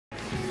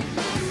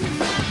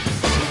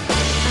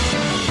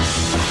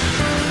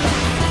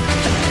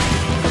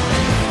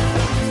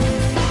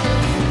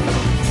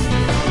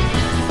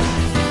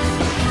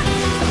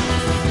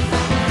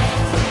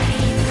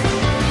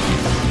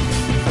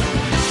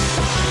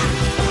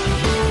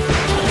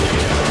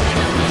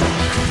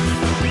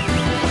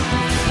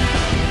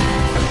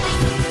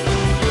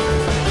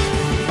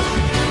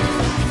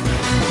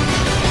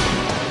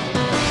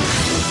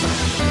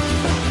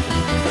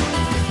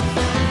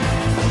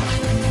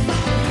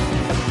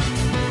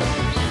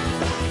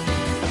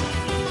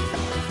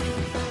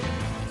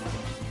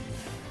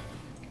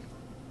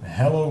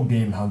Hello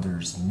game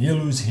hunters,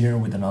 Neolus here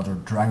with another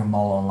Dragonball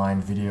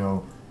online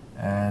video.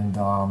 And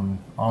on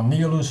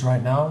Neolus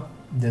right now,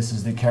 this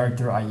is the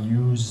character I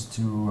use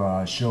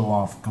to show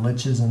off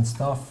glitches and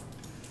stuff.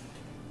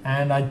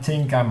 And I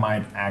think I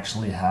might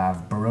actually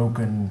have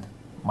broken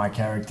my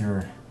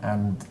character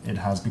and it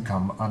has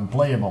become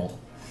unplayable.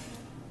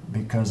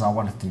 Because I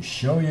wanted to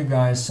show you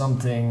guys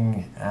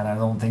something and I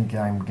don't think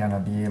I'm gonna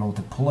be able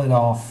to pull it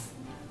off.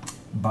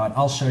 But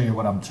I'll show you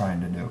what I'm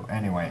trying to do.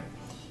 Anyway.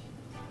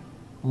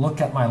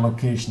 Look at my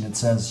location, it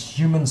says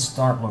human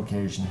start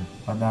location,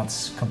 but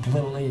that's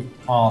completely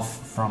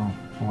off from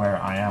where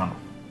I am.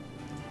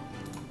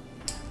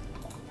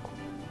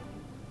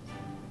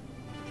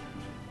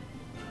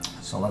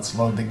 So let's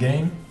load the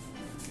game.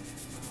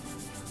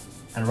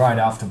 And right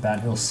after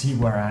that you'll see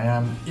where I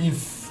am.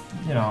 If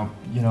you know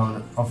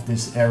of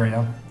this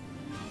area.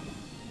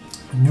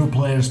 New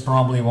players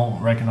probably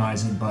won't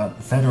recognize it, but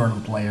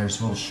veteran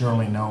players will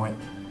surely know it.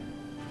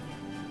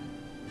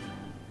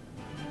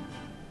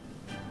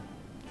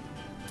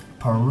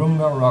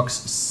 Parunga Rocks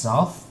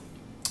South,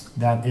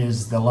 that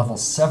is the level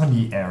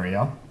 70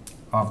 area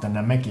of the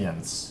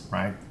Namekians,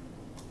 right?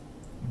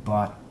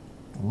 But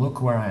look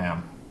where I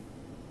am.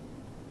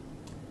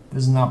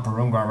 This is not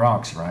Parunga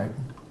Rocks, right?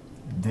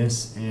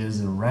 This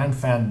is Fran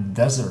Fran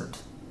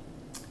Desert.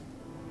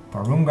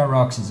 Parunga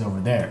Rocks is over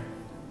there.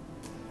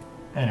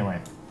 Anyway,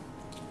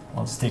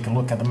 let's take a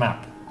look at the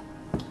map.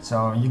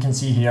 So you can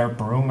see here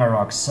Parunga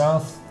Rocks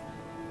South.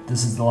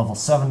 This is the level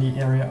 70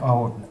 area.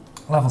 Oh,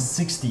 level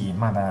 60,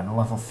 my bad,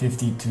 level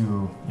 50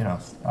 to,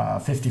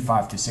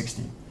 55 to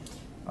 60.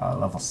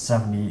 Level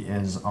 70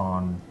 is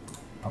on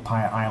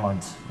Papaya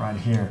Island, right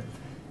here.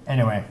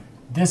 Anyway,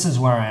 this is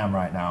where I am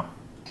right now.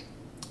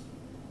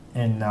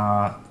 In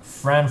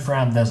Fran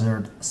Fran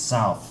Desert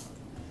South.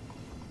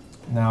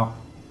 Now,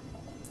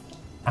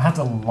 I had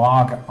to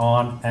log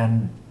on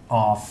and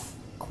off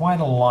quite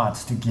a lot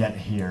to get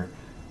here.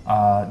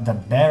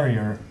 The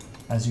barrier,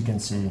 as you can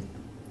see,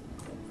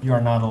 you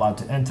are not allowed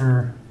to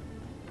enter.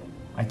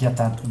 I get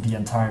that the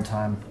entire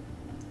time.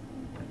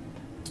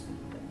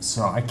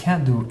 So I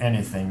can't do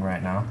anything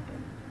right now.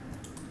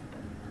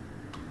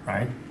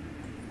 Right?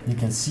 You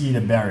can see the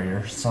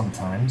barrier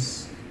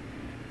sometimes.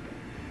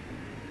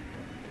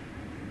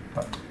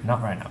 But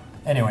not right now.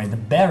 Anyway, the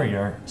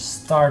barrier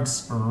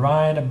starts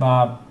right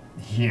about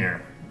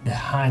here,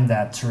 behind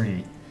that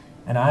tree.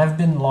 And I've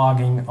been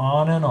logging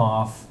on and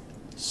off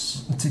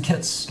to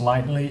get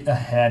slightly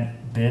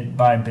ahead bit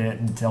by bit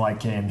until I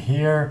came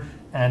here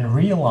and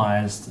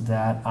realized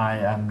that I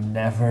am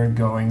never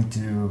going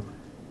to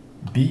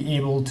be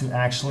able to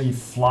actually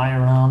fly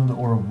around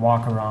or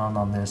walk around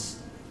on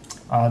this.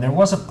 There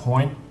was a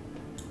point,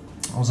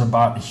 it was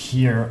about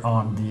here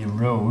on the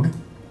road,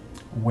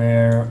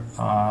 where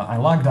I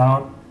logged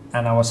out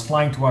and I was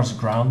flying towards the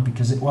ground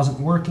because it wasn't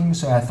working,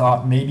 so I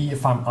thought maybe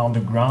if I'm on the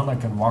ground I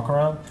can walk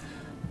around,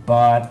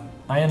 but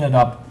I ended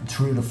up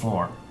through the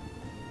floor.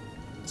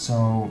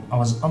 So I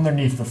was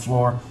underneath the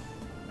floor.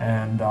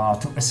 And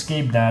to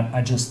escape that,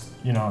 I just,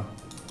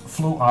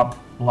 flew up,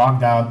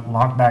 logged out,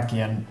 logged back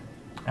in,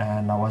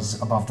 and I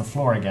was above the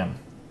floor again.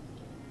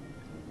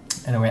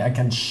 Anyway, I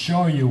can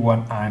show you what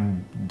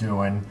I'm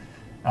doing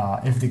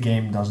if the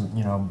game doesn't,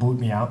 boot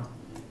me out.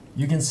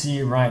 You can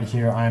see right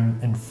here, I'm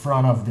in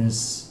front of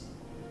this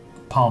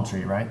palm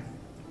tree, right?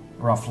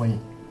 Roughly.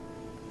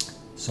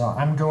 So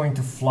I'm going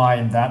to fly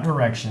in that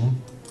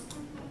direction,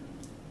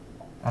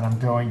 and I'm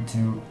going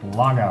to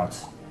log out.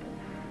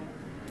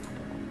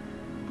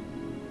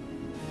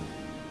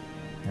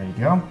 There you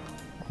go.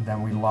 And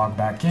then we log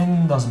back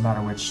in, doesn't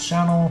matter which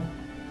channel.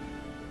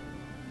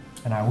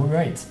 And I will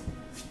wait.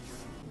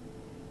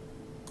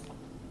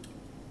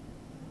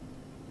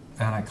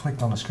 And I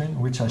clicked on the screen,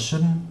 which I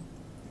shouldn't.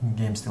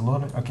 Game still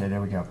loaded. Okay, there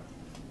we go.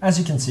 As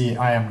you can see,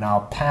 I am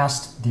now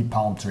past the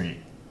palm tree.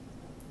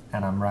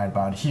 And I'm right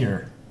about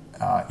here,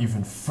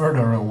 even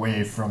further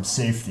away from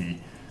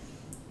safety.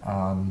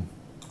 I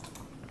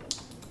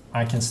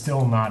can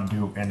still not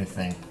do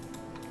anything,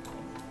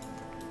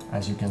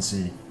 as you can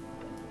see.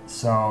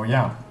 So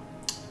yeah,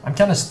 I'm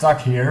kind of stuck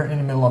here in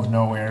the middle of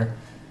nowhere,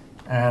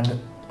 and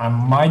I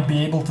might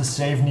be able to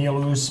save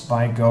Neolus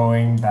by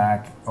going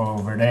back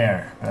over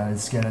there, but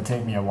it's gonna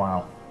take me a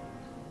while.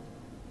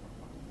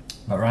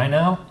 But right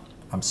now,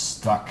 I'm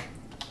stuck.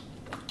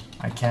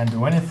 I can't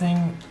do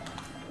anything.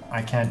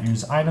 I can't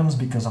use items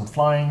because I'm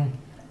flying,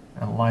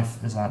 and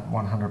life is at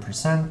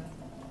 100%.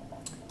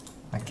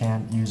 I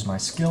can't use my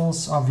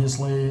skills,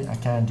 obviously. I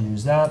can't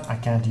use that. I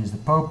can't use the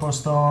Popo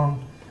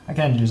Stone. I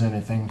can't use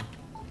anything.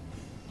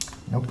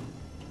 Nope.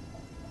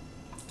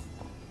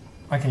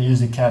 I can use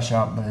the cash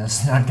out, but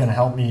it's not gonna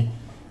help me.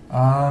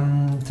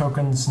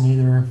 Tokens,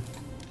 neither.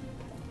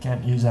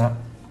 Can't use that.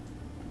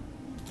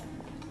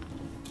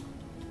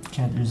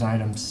 Can't use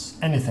items.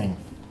 Anything.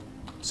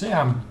 So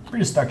yeah, I'm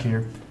pretty stuck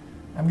here.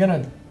 I'm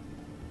gonna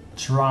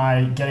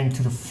try getting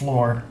to the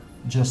floor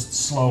just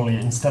slowly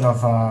instead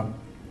of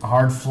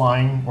hard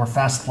flying or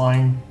fast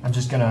flying. I'm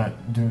just gonna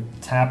do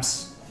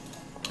taps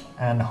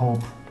and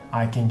hope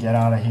I can get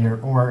out of here,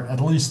 or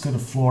at least to the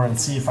floor, and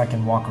see if I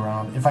can walk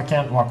around. If I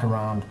can't walk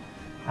around,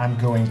 I'm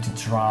going to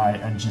try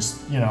and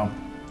just, you know,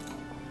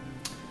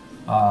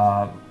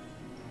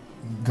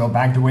 go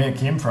back the way I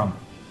came from.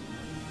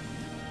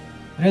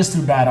 It is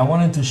too bad. I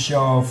wanted to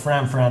show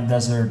Fran Fran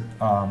Desert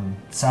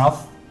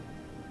South.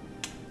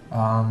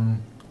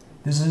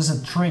 This is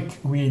a trick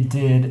we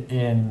did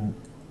in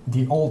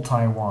the old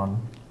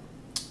Taiwan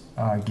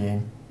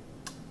game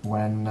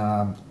when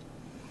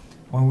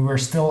we were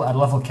still at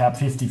level cap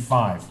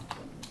 55.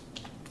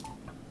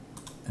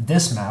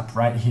 This map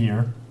right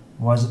here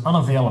was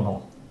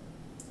unavailable,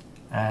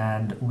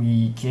 and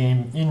we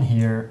came in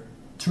here,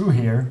 through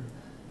here.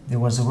 There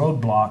was a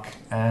roadblock,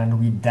 and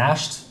we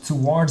dashed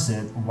towards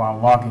it while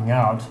logging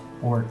out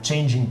or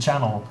changing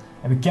channel,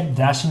 and we kept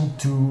dashing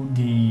to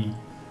the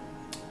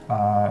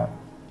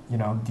you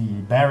know,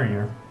 the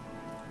barrier,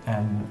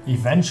 and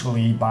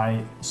eventually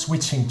by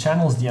switching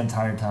channels the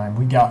entire time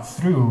we got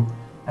through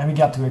and we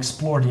got to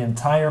explore the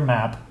entire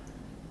map.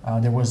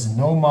 There was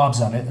no mobs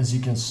on it, as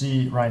you can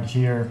see right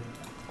here.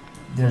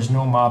 There's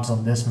no mobs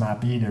on this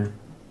map either,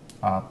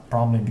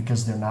 probably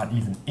because they're not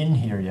even in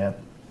here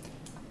yet,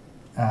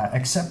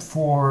 except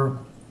for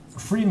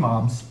 3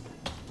 mobs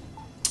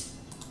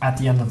at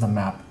the end of the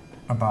map.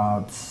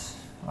 About,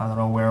 I don't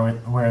know where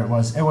it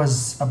was. It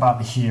was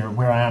about here,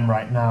 where I am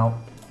right now.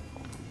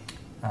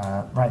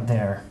 Right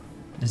there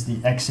is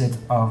the exit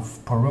of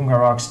Porunga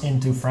Rocks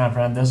into Fran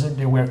Fran Desert.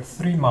 There were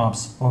 3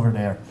 mobs over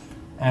there,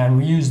 and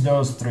we used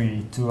those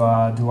 3 to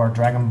do our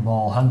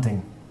Dragonball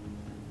hunting.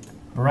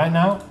 But right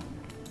now,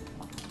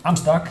 I'm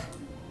stuck,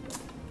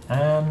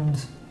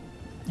 and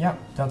yeah,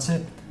 that's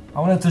it. I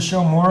wanted to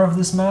show more of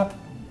this map.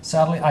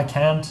 Sadly, I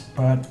can't,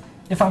 but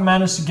if I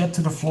manage to get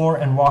to the floor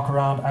and walk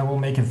around, I will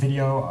make a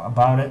video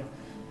about it.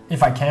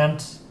 If I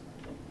can't,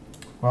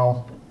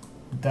 well,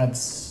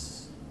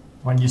 that's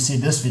when you see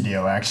this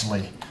video,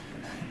 actually.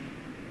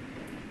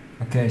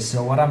 Okay,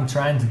 so what I'm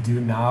trying to do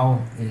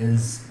now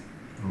is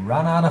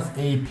run out of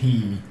AP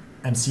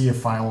and see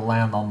if I'll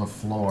land on the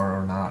floor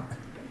or not.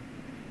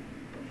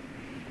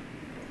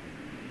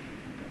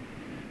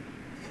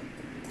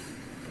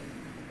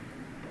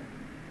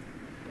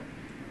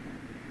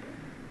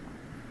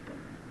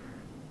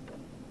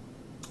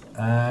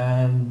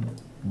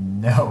 And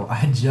no,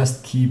 I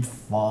just keep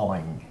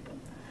falling.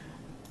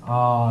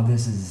 Oh,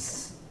 this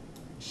is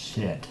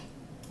shit.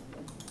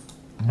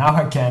 Now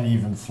I can't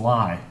even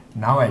fly.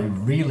 Now I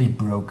really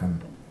broke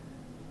him.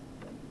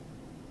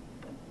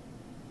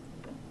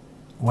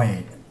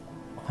 Wait,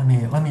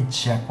 let me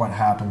check what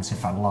happens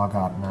if I log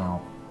out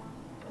now.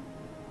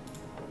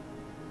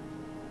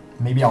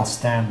 Maybe I'll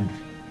stand.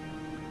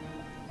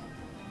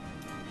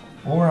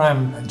 Or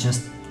I'm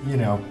just, you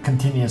know,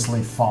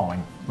 continuously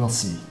falling. We'll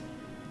see.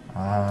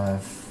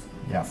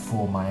 Yeah,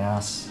 fool my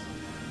ass.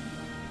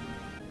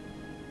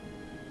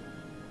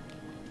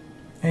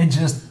 It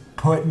just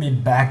put me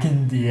back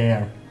in the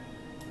air.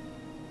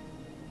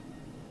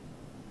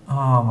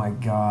 Oh my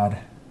god.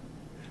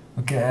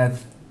 Okay,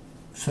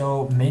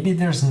 so maybe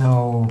there's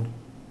no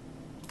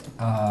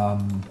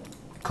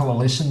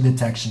coalition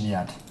detection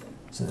yet.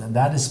 So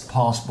that is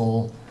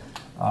possible.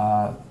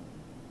 You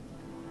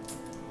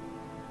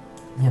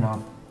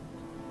know,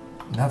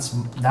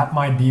 that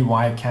might be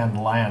why I can't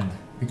land,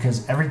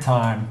 because every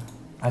time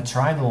I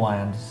try to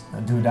land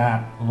and do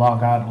that,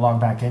 log out, log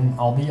back in,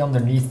 I'll be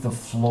underneath the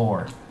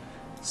floor.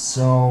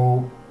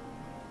 So,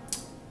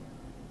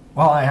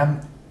 well, I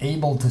am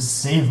able to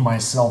save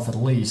myself at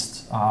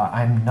least.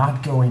 I'm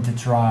not going to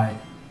try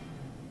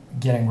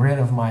getting rid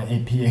of my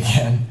AP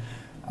again.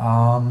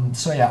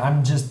 So yeah,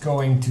 I'm just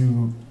going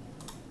to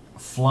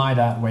fly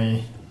that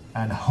way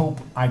and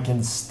hope I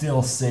can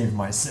still save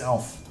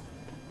myself.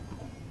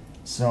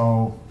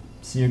 So,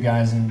 see you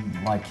guys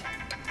in like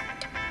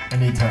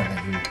an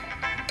eternity.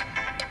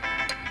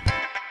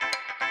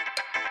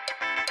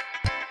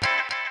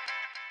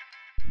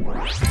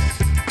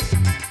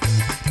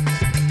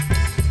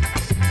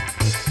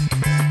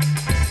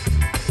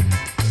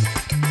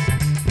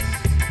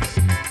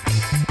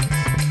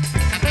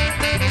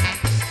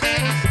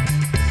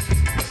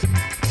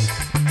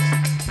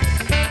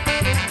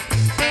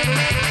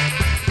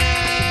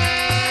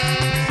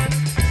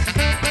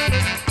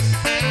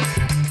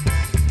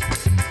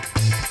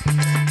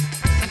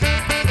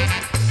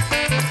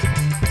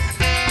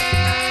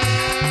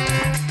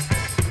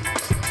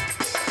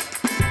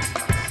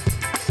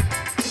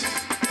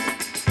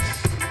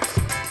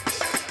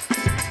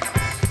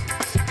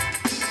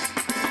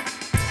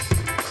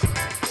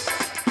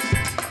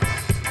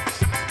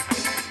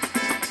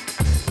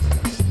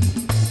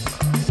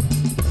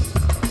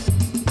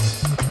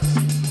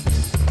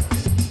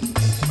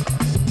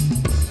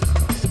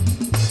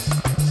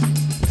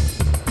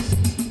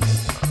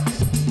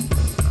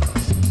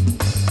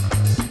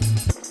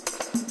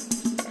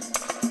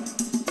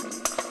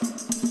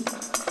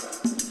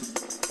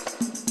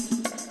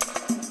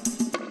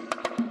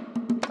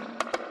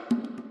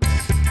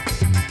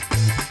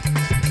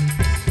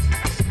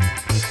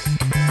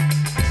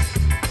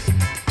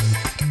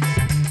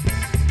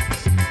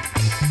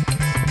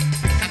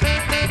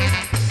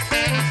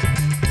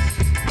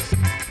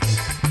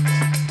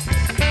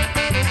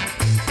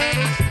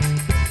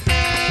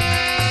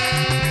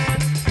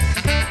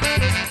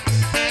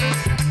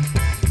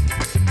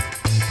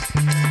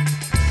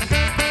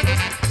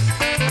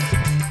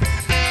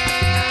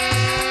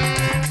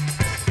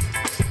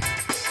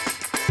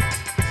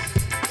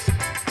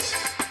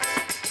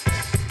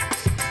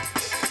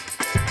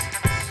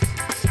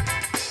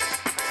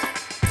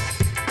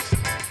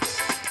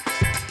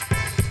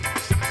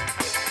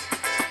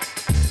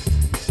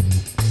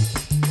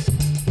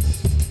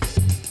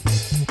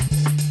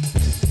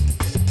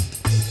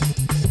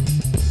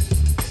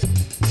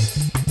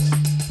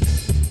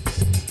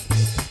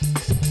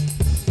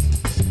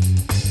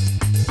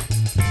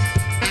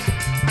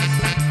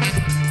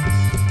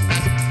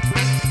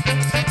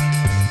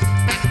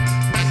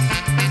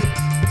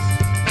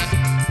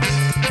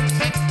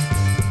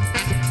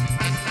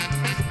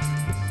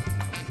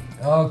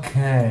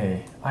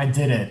 Okay, I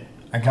did it.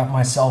 I got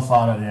myself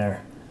out of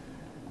there.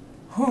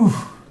 Whew,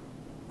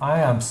 I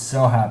am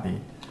so happy.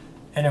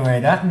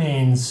 Anyway, that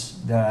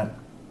means that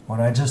what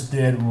I just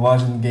did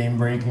wasn't game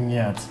breaking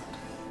yet.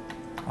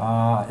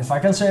 If I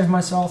can save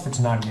myself, it's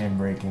not game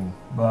breaking,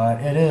 but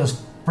it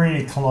is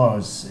pretty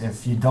close.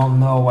 If you don't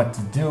know what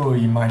to do,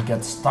 you might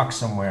get stuck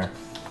somewhere.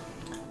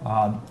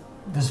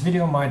 This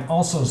video might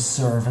also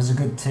serve as a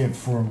good tip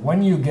for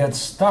when you get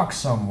stuck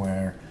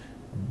somewhere.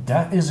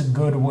 That is a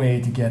good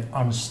way to get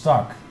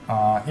unstuck.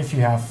 If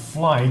you have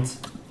flight,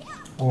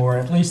 or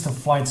at least a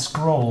flight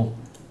scroll.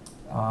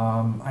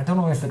 I don't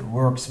know if it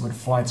works with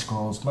flight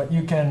scrolls, but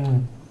you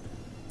can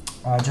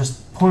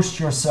just push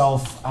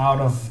yourself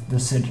out of the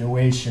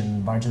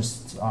situation by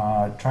just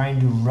trying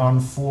to run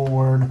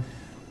forward,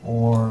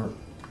 or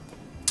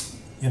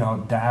you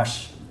know,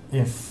 dash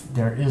if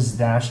there is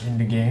dash in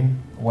the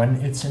game when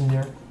it's in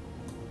there.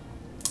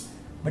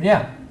 But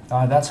yeah,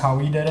 that's how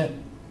we did it,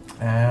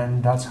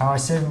 and that's how I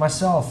saved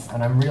myself,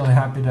 and I'm really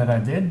happy that I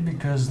did,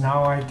 because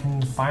now I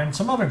can find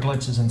some other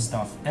glitches and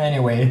stuff.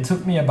 Anyway, it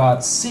took me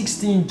about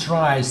 16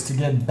 tries to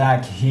get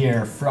back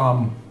here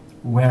from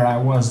where I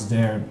was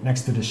there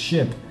next to the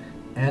ship,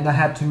 and I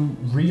had to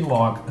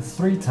relog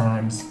 3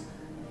 times.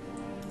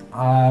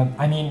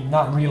 I mean,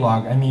 not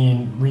relog, I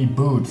mean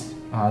reboot.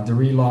 The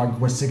relog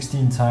was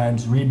 16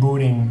 times,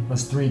 rebooting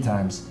was 3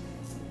 times.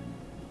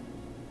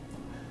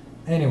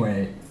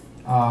 Anyway,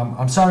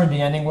 I'm sorry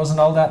the ending wasn't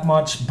all that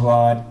much,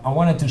 but I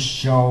wanted to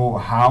show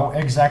how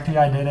exactly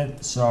I did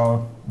it,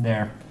 so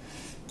there.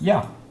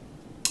 Yeah,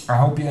 I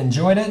hope you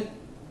enjoyed it.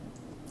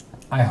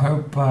 I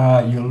hope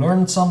you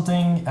learned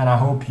something, and I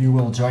hope you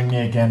will join me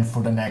again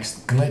for the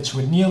next glitch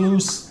with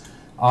Neolus.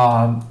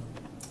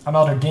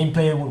 Another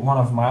gameplay with one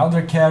of my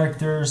other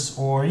characters,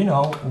 or you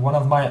know, one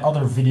of my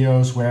other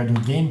videos where I do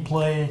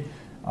gameplay,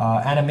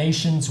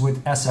 animations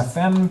with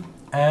SFM,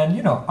 and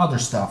you know, other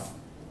stuff.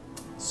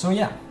 So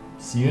yeah,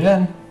 see you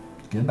then.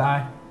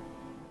 Goodbye.